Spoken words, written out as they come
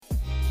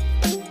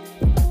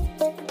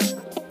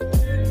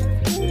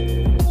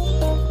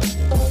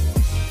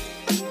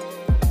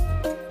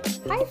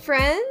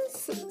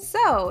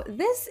So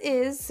this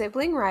is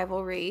Sibling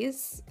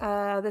Rivalries,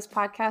 this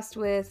podcast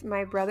with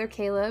my brother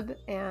Caleb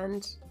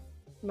and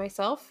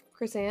myself,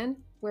 Chrisanne,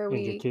 where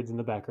And your kids in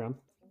the background.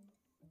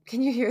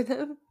 Can you hear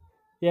them?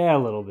 Yeah, a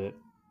little bit.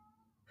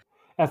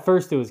 At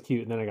first it was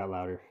cute, and then it got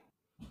louder.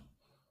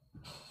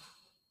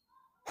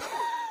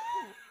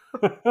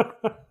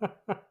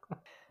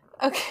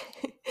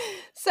 Okay.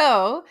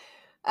 So,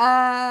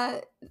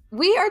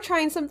 we are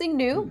trying something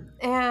new,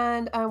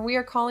 and we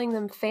are calling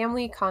them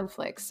family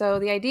conflicts. So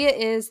the idea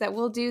is that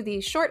we'll do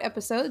these short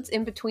episodes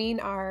in between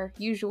our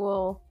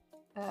usual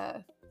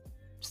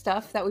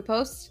stuff that we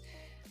post,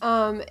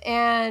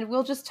 and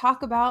we'll just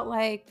talk about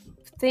like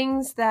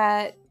things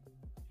that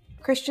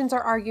Christians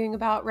are arguing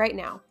about right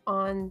now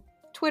on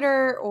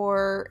Twitter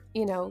or,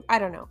 I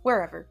don't know,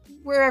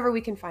 wherever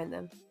we can find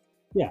them.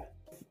 Yeah.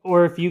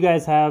 Or if you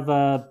guys have,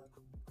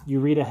 you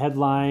read a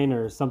headline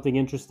or something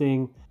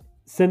interesting,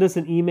 send us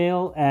an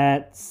email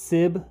at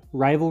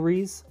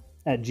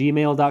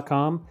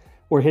sibrivalries@gmail.com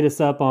or hit us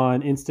up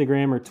on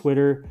Instagram or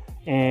Twitter.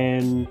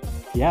 And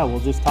yeah, we'll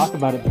just talk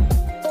about it.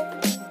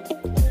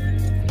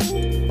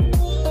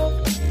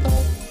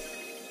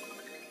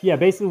 Yeah,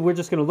 basically, we're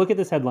just going to look at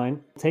this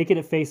headline, take it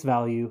at face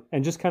value,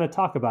 and just kind of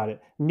talk about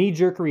it.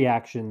 Knee-jerk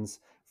reactions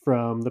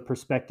from the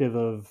perspective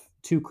of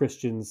two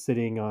Christians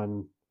sitting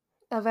on...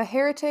 Of a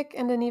heretic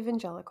and an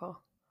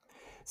evangelical.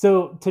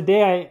 So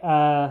today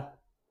I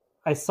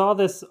saw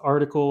this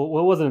article.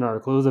 Well, it wasn't an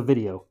article. It was a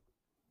video.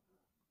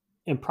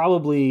 And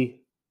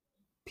probably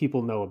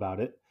people know about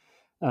it.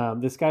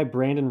 This guy,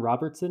 Brandon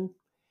Robertson,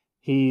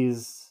 I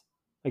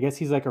guess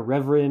he's like a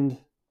reverend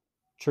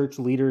church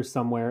leader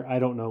somewhere. I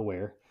don't know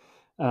where.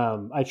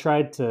 I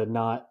tried to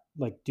not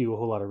do a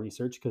whole lot of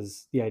research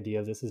because the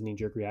idea of this is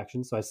knee-jerk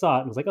reaction. So I saw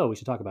it and was like, oh, we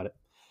should talk about it.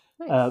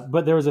 Nice.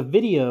 But there was a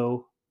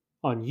video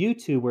on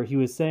YouTube where he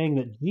was saying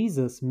that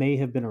Jesus may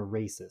have been a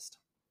racist.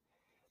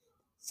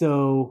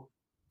 So,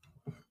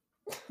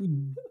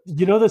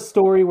 you know the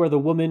story where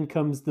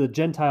the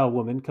Gentile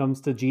woman comes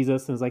to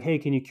Jesus and is like, hey,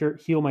 can you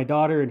heal my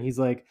daughter? And he's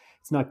like,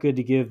 it's not good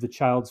to give the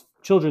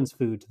children's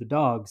food to the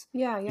dogs.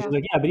 Yeah. She's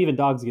like, yeah, but even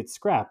dogs get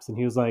scraps. And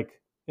he was like,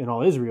 in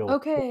all Israel,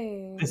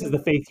 okay, this is the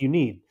faith you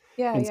need.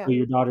 Yeah, and so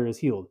your daughter is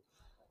healed.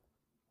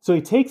 So he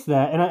takes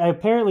that, and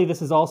apparently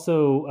this is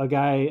also a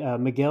guy,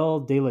 Miguel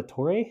de la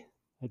Torre.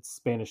 It's a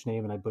Spanish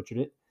name, and I butchered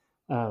it.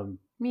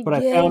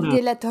 Miguel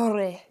de la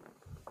Torre.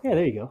 Yeah,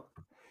 there you go.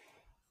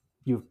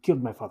 You've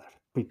killed my father.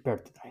 Prepare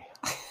to die.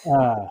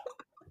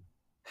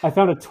 I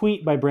found a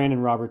tweet by Brandon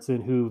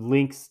Robertson who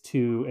links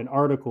to an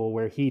article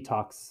where he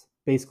talks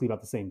basically about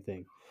the same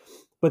thing.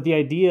 But the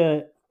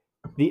idea,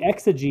 the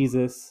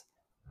exegesis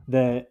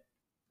that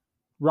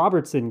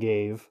Robertson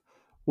gave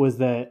was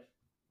that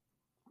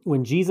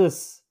when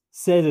Jesus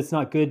says it's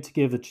not good to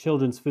give the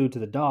children's food to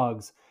the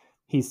dogs,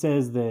 he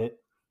says that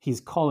he's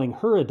calling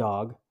her a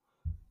dog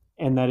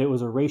and that it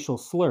was a racial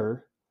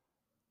slur,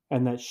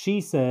 and that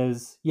she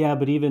says, yeah,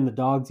 but even the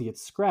dogs get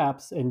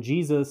scraps, and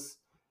Jesus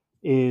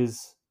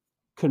is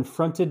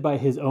confronted by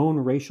his own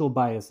racial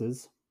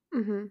biases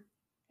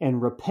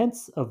and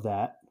repents of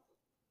that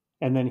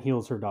and then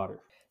heals her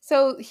daughter.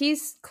 So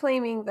he's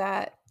claiming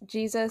that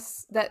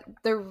that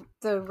the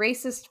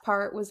racist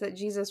part was that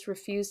Jesus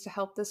refused to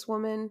help this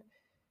woman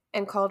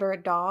and called her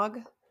a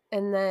dog,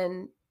 and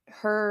then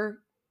her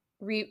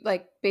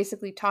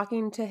basically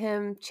talking to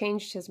him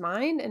changed his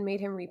mind and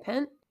made him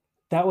repent.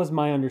 That was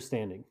my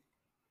understanding.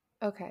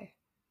 Okay.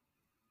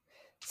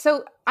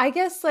 So I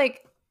guess I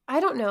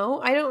don't know.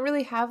 I don't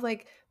really have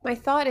my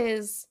thought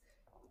is,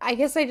 I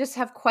guess I just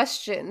have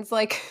questions.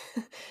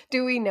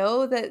 Do we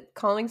know that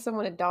calling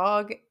someone a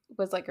dog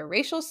was a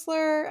racial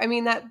slur? I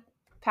mean, that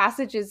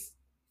passage is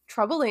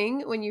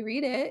troubling when you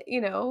read it,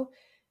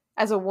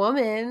 as a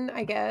woman,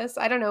 I guess.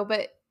 I don't know,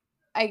 but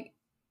I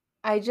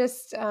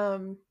just I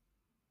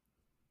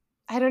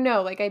don't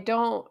know. I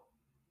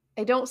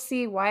don't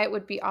see why it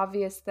would be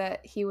obvious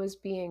that he was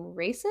being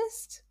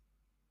racist.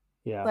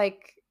 Yeah.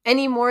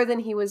 Any more than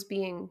he was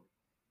being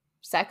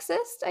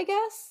sexist, I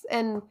guess.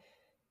 And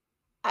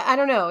I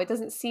don't know. It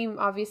doesn't seem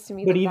obvious to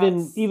me. But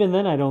even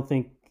then, I don't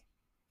think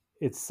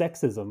it's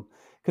sexism,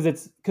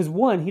 because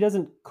one, he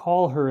doesn't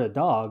call her a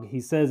dog.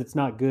 He says it's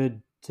not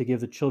good to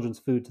give the children's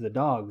food to the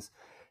dogs,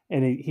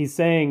 and he's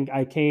saying,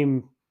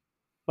 I'm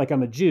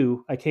a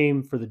Jew. I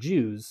came for the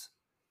Jews.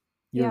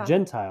 You're a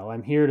Gentile.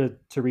 I'm here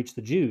to reach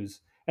the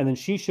Jews. And then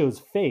she shows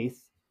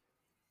faith,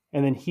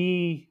 and then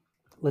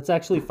let's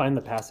actually find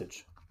the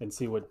passage and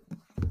see what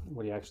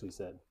he actually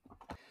said.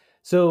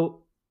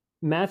 So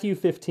Matthew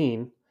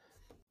 15.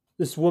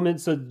 This woman,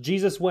 so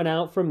Jesus went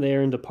out from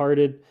there and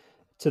departed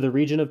to the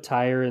region of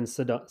Tyre and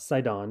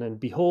Sidon, and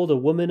behold, a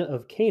woman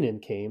of Canaan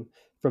came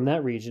from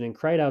that region and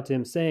cried out to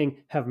him,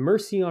 saying, have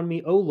mercy on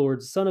me, O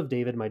Lord, Son of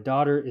David, my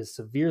daughter is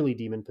severely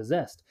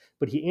demon-possessed.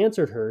 But he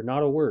answered her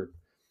not a word.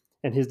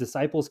 And his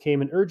disciples came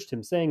and urged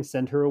him, saying,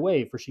 send her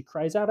away, for she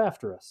cries out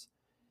after us.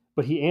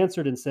 But he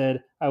answered and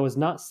said, I was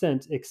not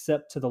sent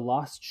except to the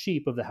lost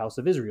sheep of the house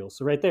of Israel.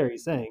 So right there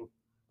he's saying,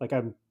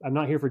 I'm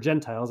not here for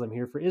Gentiles, I'm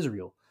here for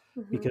Israel,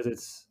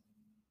 because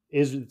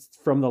is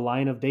from the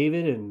line of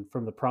David and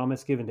from the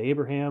promise given to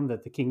Abraham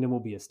that the kingdom will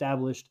be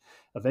established.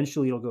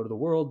 Eventually it'll go to the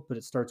world, but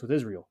it starts with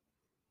Israel.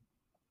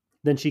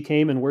 Then she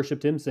came and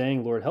worshipped him,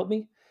 saying, Lord, help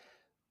me.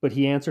 But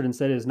he answered and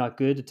said, it is not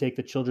good to take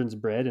the children's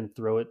bread and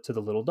throw it to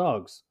the little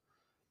dogs.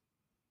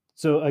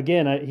 So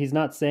again, he's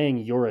not saying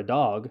you're a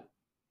dog,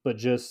 but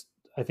just,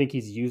 I think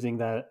he's using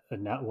that,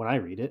 when I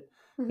read it,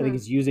 I think Mm-hmm.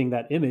 he's using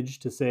that image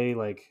to say,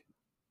 like,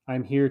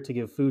 I'm here to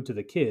give food to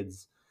the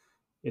kids.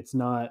 It's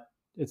not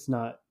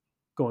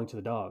going to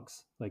the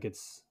dogs. Like,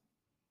 it's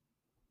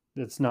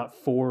not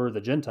for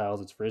the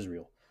Gentiles, it's for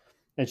Israel.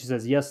 And she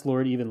says, yes,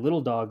 Lord, even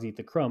little dogs eat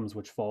the crumbs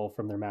which fall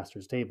from their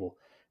master's table.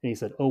 And he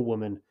said, oh,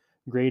 woman,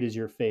 great is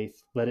your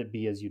faith. Let it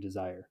be as you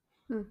desire.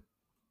 Hmm.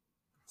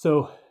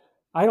 So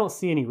I don't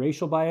see any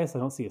racial bias. I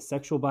don't see a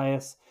sexual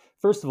bias.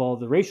 First of all,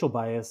 the racial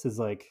bias is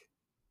like,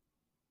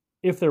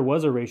 if there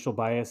was a racial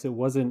bias, it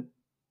wasn't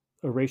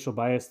a racial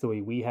bias the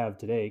way we have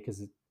today,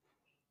 because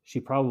she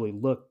probably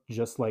looked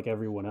just like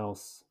everyone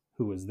else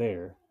who was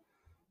there.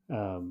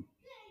 Um,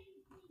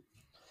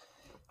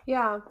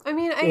 Yeah. I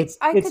mean, it's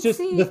I it's could just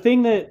the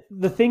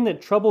see. thing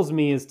that troubles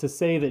me is to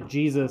say that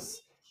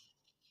Jesus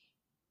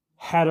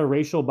had a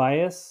racial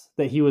bias,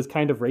 that he was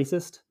kind of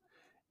racist,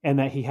 and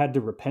that he had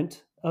to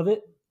repent of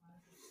it.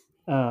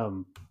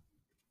 Um,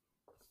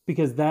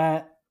 because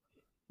that,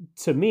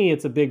 to me,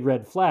 it's a big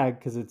red flag,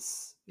 because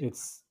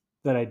it's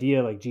that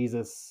idea, like,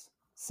 Jesus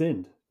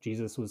sinned.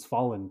 Jesus was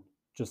fallen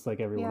just like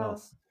everyone Yeah.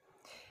 else.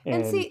 And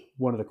And see,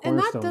 one of the and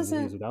that cornerstones is he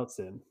was doesn't, without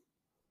sin.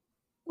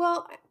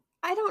 well,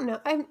 I don't know.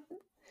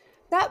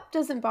 That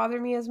doesn't bother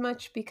me as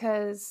much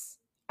because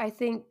I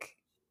think,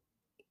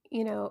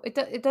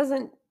 it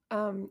doesn't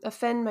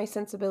offend my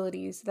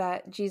sensibilities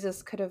that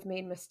Jesus could have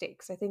made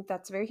mistakes. I think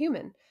that's very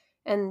human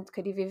and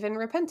could have even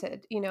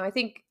repented.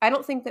 I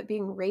don't think that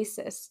being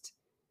racist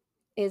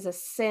is a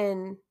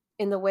sin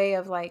in the way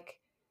of like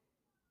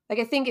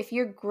I think if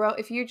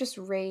you're just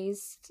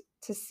raised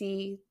to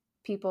see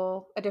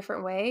people a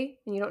different way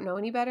and you don't know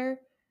any better,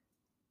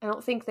 I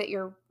don't think that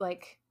you're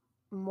like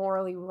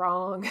morally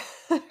wrong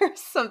or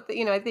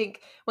something. I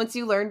think once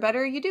you learn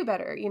better, you do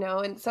better,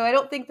 and so I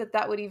don't think that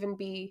that would even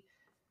be,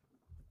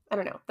 I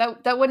don't know,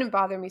 that wouldn't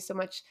bother me so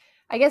much.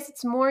 I guess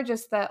it's more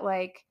just that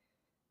like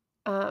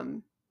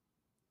um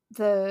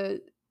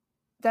the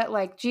that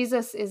like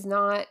Jesus is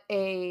not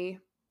a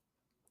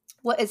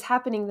what is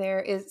happening there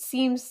is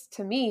seems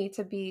to me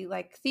to be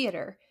like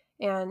theater,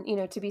 and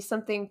to be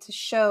something to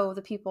show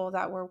the people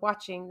that were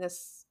watching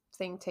this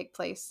thing take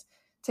place,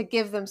 to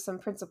give them some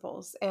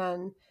principles.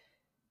 Um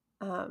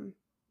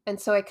and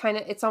so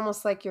it's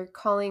almost like you're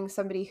calling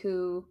somebody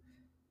who,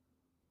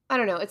 I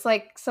don't know, it's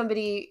like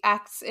somebody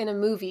acts in a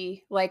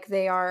movie like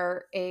they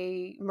are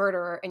a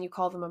murderer and you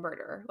call them a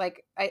murderer.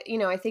 Like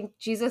I think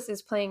Jesus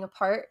is playing a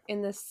part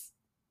in this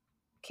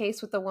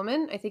case with the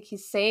woman. I think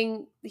he's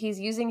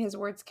using his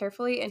words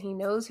carefully, and he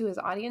knows who his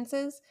audience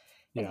is,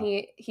 and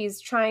Yeah. he's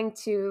trying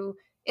to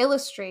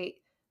illustrate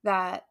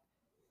that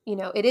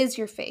it is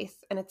your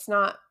faith and it's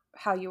not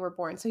how you were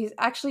born. So he's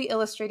actually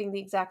illustrating the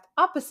exact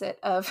opposite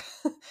of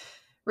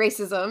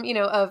racism,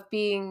 of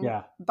being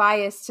Yeah.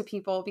 biased to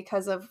people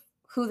because of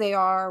who they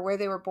are, where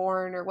they were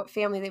born, or what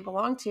family they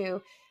belong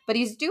to. But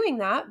he's doing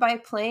that by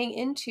playing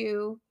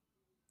into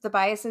the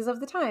biases of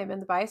the time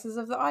and the biases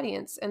of the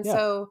audience. And Yeah.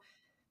 so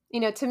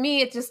to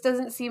me, it just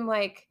doesn't seem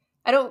like,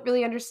 I don't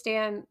really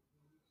understand.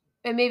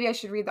 And maybe I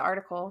should read the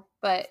article,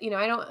 but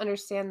I don't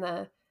understand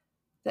the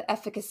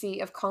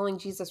efficacy of calling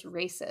Jesus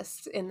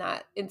racist in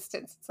that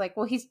instance. It's like,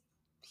 well,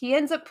 he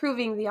ends up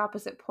proving the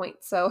opposite point.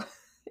 So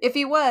if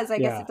he was, I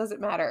guess Yeah. it doesn't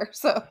matter.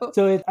 So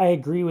So I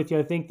agree with you.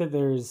 I think that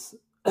there's,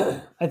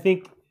 I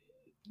think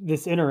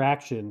this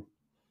interaction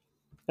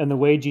and the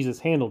way Jesus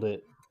handled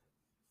it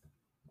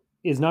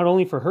is not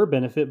only for her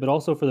benefit, but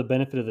also for the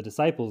benefit of the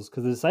disciples,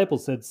 because the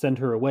disciples said, send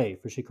her away,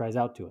 for she cries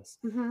out to us.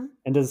 mm-hmm.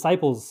 And the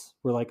disciples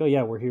were like, oh,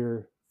 yeah, we're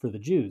here for the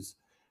Jews.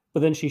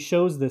 But then she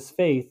shows this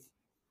faith,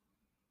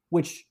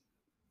 which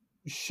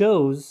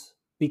shows,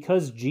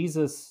 because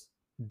Jesus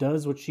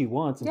does what she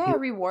wants and Yeah, heals her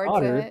rewards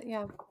daughter, it.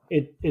 Yeah.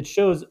 it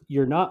shows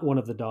you're not one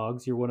of the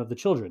dogs, you're one of the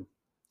children.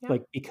 Yeah.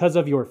 Like, because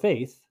of your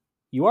faith,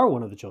 you are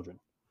one of the children.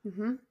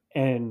 Mm-hmm.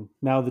 And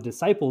now the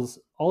disciples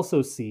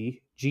also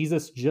see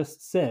Jesus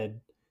just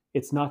said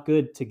it's not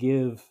good to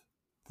give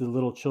the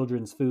little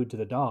children's food to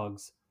the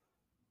dogs,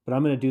 but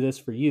I'm going to do this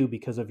for you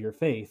because of your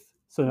faith.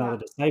 So now Yeah.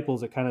 the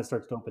disciples, it kind of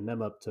starts to open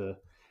them up to,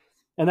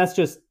 and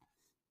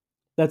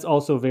that's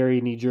also very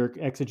knee jerk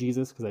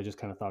exegesis, because I just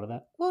kind of thought of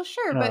that. Well,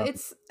 sure, but Um,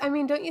 I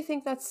mean, don't you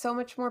think that's so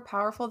much more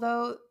powerful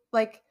though?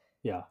 Like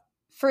yeah,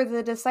 for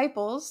the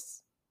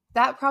disciples,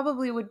 that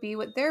probably would be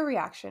what their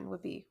reaction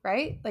would be,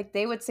 right? Like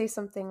they would say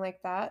something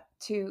like that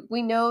to,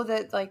 we know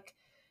that like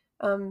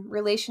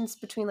relations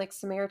between like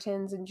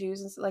Samaritans and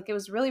Jews and like it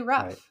was really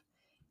right. rough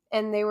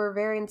and they were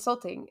very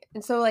insulting.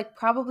 And so like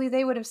probably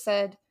they would have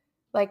said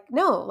like,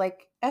 no,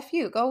 like F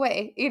you, go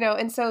away,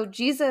 and so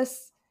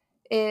Jesus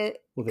is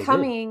Well, they did.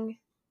 coming,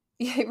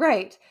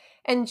 right.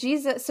 And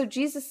Jesus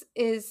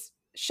is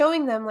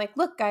showing them like,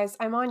 look guys,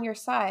 I'm on your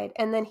side.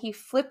 And then he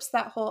flips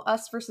that whole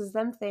us versus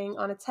them thing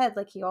on its head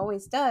like he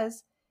always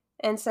does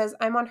and says,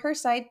 I'm on her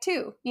side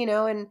too,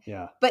 and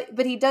Yeah.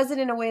 but he does it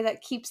in a way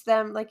that keeps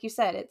them, like you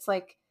said, it's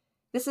like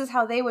this is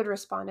how they would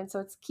respond. And so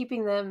it's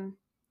keeping them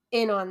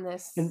in on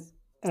this. And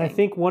I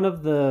think one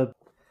of the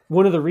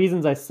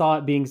reasons I saw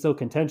it being so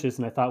contentious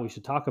and I thought we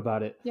should talk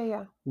about it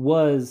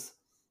was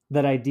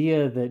that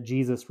idea that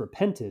Jesus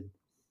repented,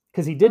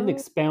 because he didn't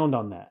expound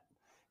on that.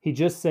 He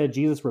just said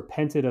Jesus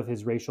repented of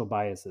his racial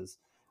biases.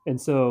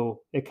 And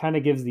so it kind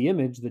of gives the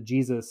image that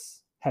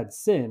Jesus had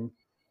sin,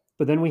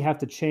 but then we have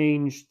to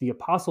change the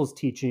apostles'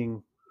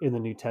 teaching in the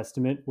New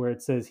Testament where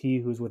it says he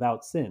who's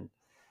without sin.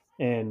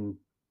 And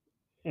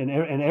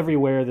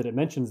everywhere that it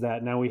mentions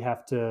that, now we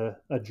have to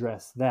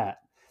address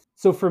that.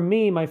 So for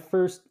me, my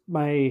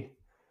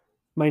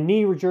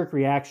knee-jerk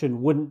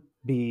reaction wouldn't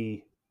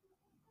be,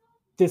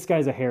 this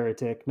guy's a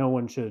heretic, no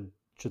one should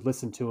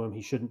listen to him,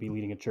 he shouldn't be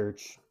leading a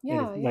church.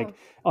 Like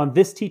on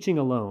this teaching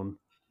alone,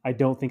 I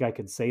don't think I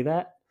could say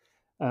that.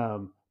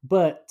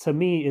 But to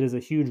me, it is a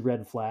huge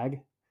red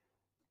flag,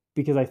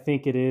 because I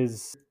think it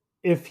is,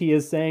 if he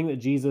is saying that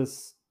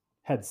Jesus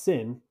had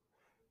sin,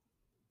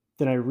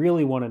 then I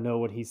really want to know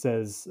what he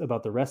says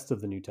about the rest of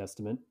the New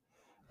Testament.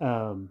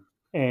 And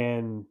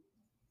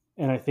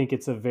I think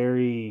it's a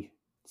very,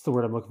 what's the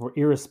word I'm looking for,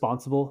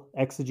 irresponsible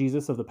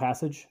exegesis of the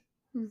passage.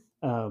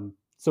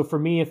 So for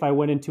me, if I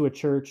went into a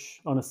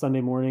church on a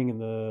Sunday morning and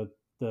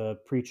the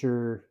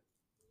preacher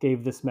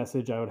gave this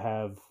message, I would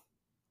have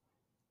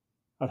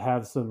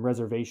some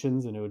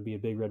reservations, and it would be a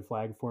big red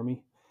flag for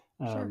me.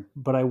 Sure.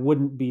 But I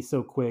wouldn't be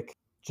so quick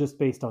just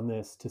based on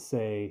this to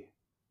say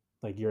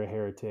like you're a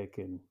heretic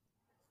and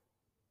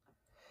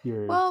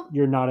you're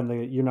not in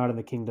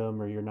the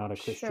kingdom, or you're not a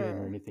Christian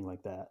or anything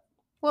like that.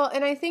 Well,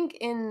 and I think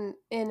in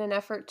an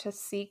effort to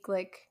seek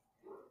like,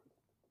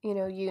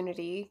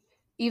 unity,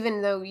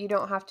 even though you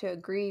don't have to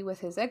agree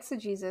with his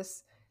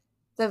exegesis,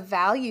 the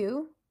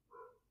value,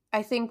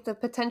 I think the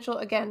potential,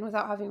 again,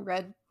 without having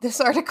read this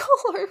article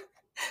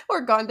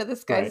or gone to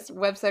this guy's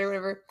website or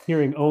whatever.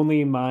 Hearing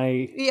only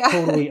my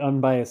totally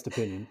unbiased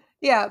opinion.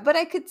 Yeah, but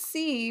I could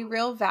see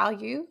real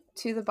value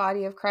to the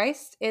body of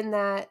Christ in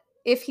that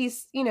if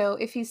he's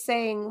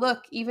saying,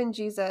 look, even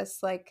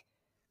Jesus, like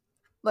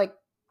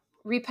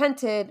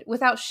repented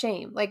without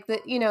shame, like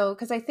that,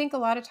 because I think a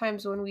lot of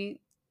times when we,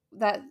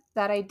 that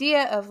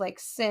idea of like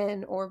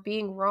sin or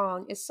being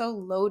wrong is so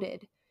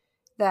loaded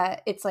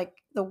that it's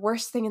like the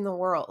worst thing in the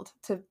world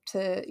to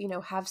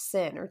have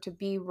sin or to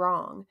be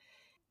wrong.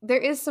 There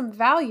is some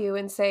value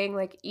in saying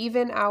like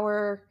even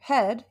our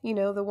head,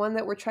 the one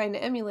that we're trying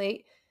to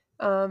emulate,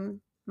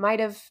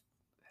 might have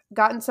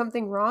gotten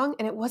something wrong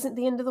and it wasn't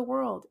the end of the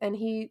world. And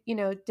he,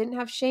 didn't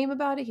have shame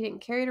about it. He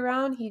didn't carry it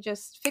around. He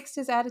just fixed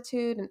his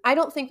attitude. And I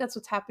don't think that's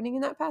what's happening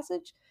in that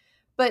passage.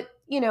 But,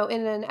 in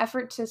an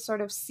effort to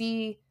sort of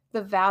see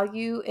the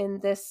value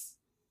in this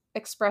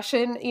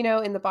expression,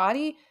 in the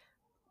body,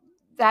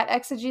 that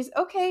exegesis,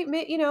 okay,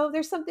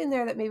 there's something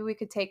there that maybe we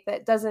could take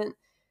that doesn't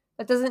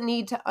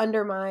need to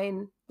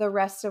undermine the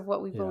rest of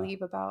what we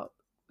believe about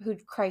who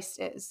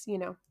Christ is,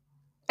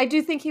 I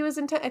do think he was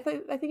I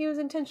think he was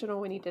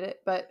intentional when he did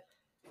it, but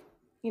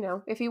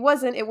if he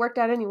wasn't, it worked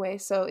out anyway.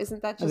 So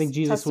isn't that just, I think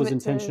Jesus was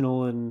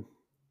intentional in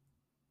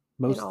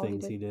most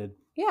things he did.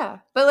 Yeah,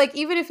 but like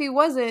even if he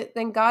wasn't,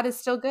 then God is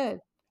still good.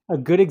 A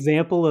good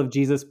example of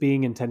Jesus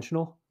being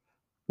intentional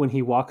when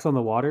he walks on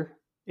the water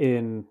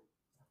in,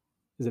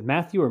 is it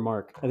Matthew or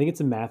Mark? I think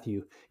it's in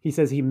Matthew. He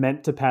says he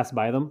meant to pass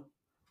by them.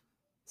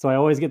 So I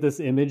always get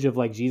this image of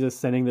like Jesus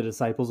sending the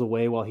disciples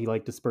away while he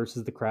like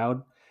disperses the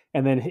crowd.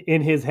 And then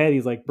in his head,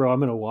 he's like, bro, I'm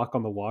going to walk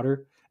on the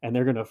water and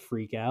they're going to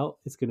freak out.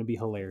 It's going to be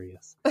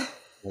hilarious.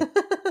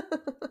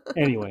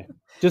 Anyway,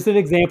 just an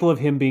example of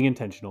him being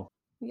intentional.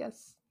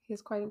 Yes, he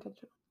is quite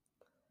intentional.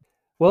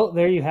 Well,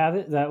 there you have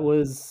it. That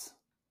was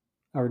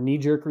our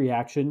knee-jerk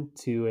reaction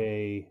to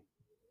a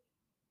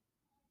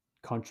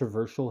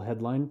controversial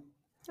headline.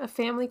 A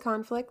family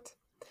conflict.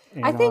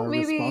 And I think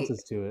maybe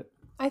responses to it.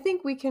 I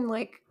think we can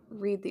like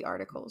read the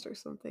articles or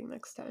something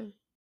next time.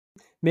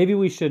 Maybe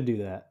we should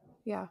do that.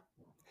 Yeah.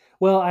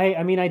 Well,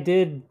 I mean, I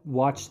did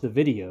watch the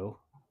video.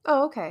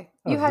 Oh, okay.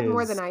 You had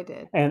more than I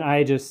did. And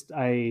I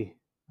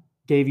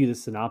gave you the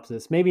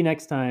synopsis. Maybe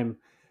next time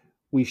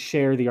we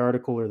share the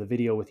article or the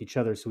video with each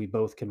other so we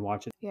both can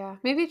watch it. Yeah.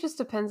 Maybe it just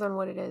depends on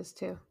what it is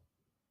too.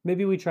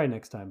 Maybe we try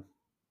next time.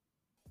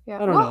 Yeah.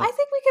 I don't know. I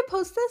think we could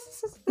post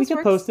this. We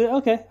can post it.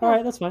 Okay. All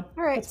right. That's fine.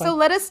 All right. So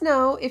let us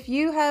know if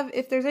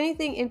there's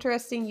anything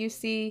interesting you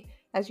see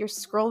as you're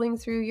scrolling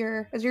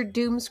through as you're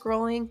doom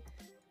scrolling,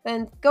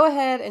 then go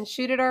ahead and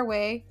shoot it our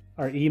way.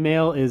 Our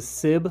email is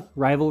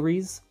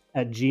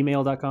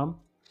sibrivalries@gmail.com.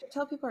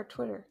 Tell people our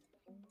Twitter.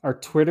 Our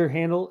Twitter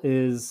handle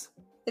is...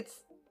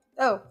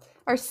 our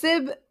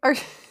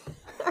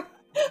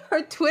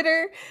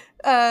Twitter,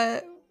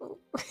 do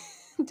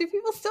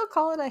people still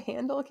call it a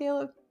handle,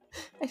 Caleb?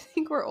 I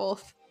think we're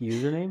old.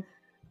 Username?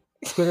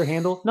 Twitter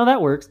handle? No,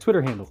 that works.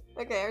 Twitter handle.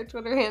 Okay, our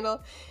Twitter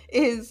handle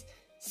is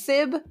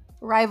Sib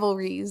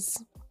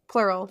Rivalries,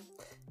 plural.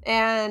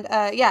 And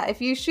yeah,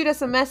 if you shoot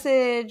us a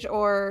message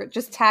or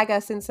just tag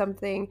us in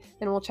something,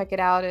 then we'll check it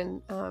out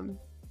and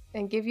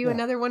give you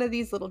another one of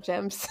these little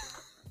gems.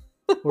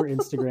 Or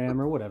Instagram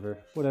or whatever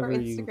or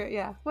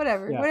Instagram,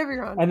 whatever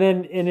you're on.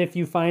 And if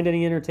you find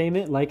any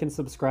entertainment, like and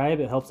subscribe.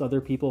 It helps other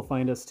people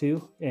find us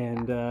too.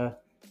 And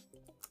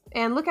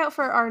look out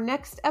for our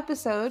next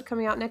episode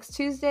coming out next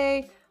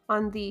Tuesday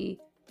on the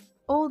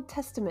Old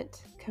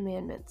Testament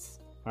commandments.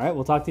 All right,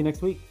 we'll talk to you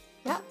next week.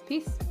 Yeah,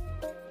 peace.